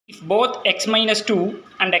If both x minus 2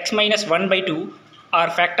 and x minus 1 by 2 are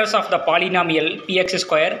factors of the polynomial px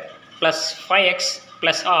square plus 5x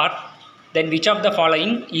plus r, then which of the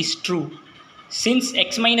following is true? Since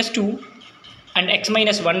x minus 2 and x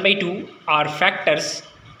minus 1 by 2 are factors,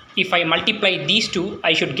 if I multiply these two,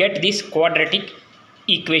 I should get this quadratic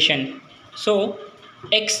equation. So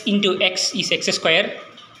x into x is x square,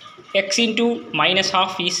 x into minus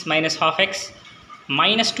half is minus half x,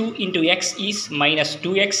 minus 2 into x is minus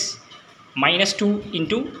 2x, minus 2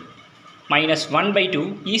 into minus 1 by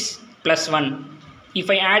 2 is plus 1. If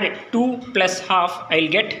I add 2 plus half, I will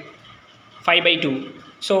get 5 by 2.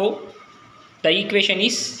 So the equation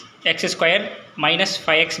is x square minus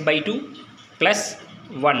 5x by 2 plus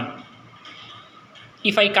 1.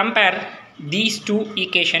 If I compare these two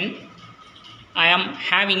equations, I am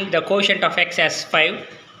having the quotient of x as 5.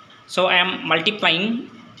 So I am multiplying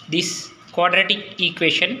this quadratic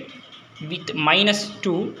equation with minus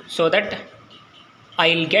 2 so that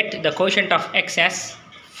I will get the quotient of x as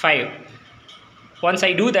 5. Once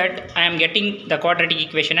I do that, I am getting the quadratic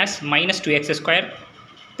equation as minus 2x square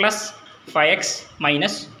plus 5x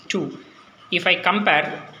minus 2. If I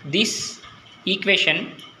compare this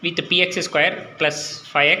equation with px square plus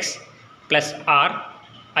 5x plus r,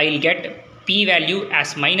 I will get p value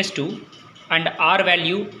as minus 2 and r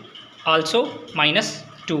value also minus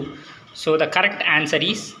 2. So the correct answer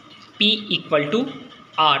is P equal to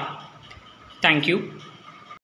R. Thank you.